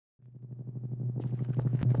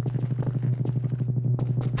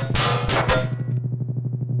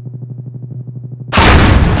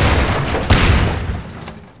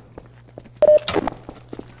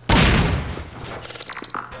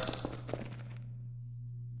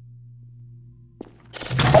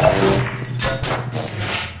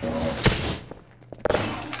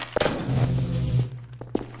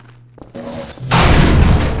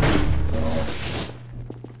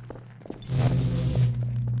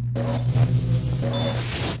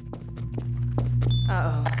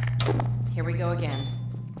Uh-oh. Here we go again.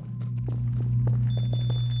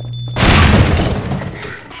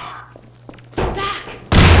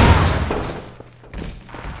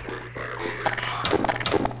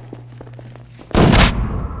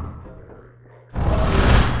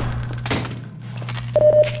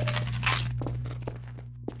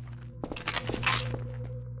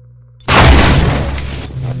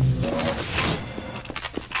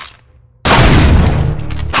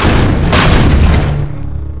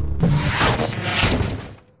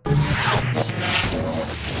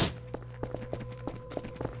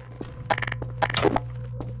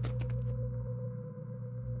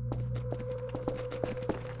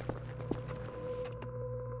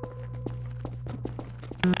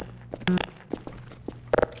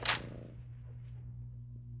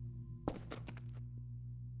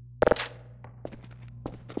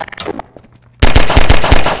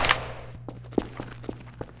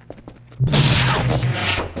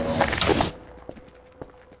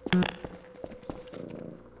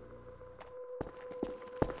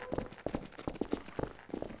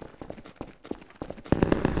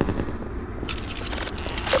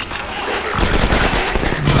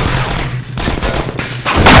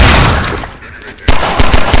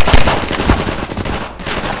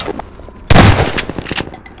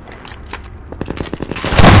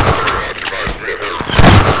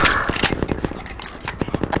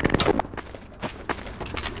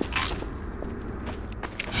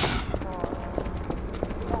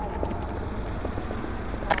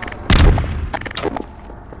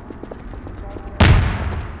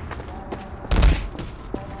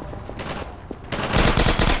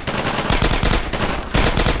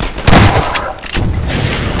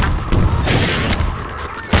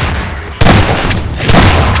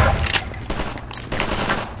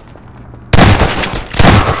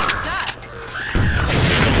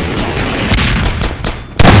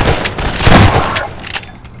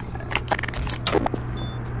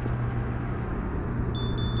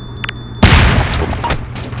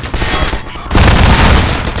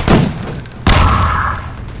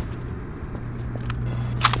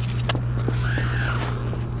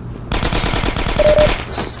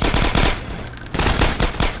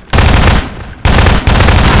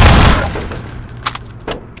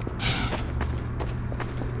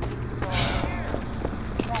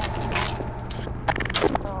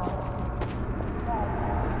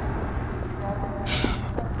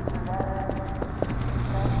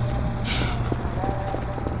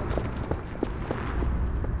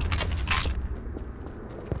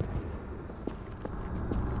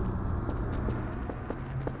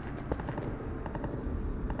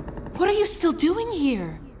 What are you still doing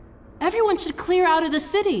here? Everyone should clear out of the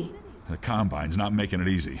city. The Combine's not making it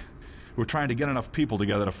easy. We're trying to get enough people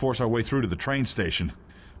together to force our way through to the train station.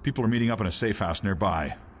 People are meeting up in a safe house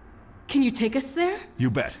nearby. Can you take us there? You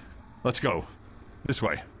bet. Let's go. This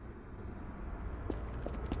way.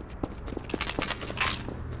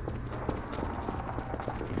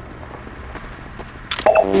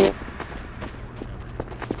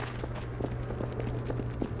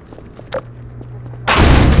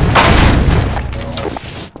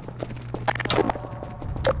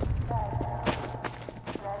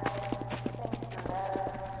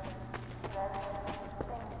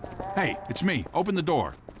 Hey, it's me. Open the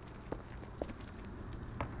door.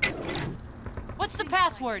 What's the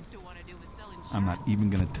password? I'm not even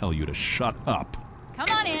gonna tell you to shut up. Come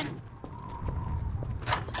on in.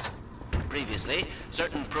 Previously,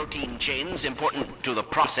 certain protein chains important to the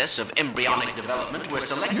process of embryonic development were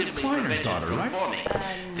selectively prevented from forming.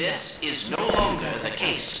 This is no longer the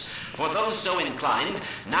case. For those so inclined,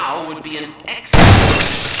 now would be an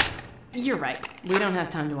excellent... You're right. We don't have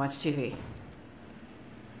time to watch TV.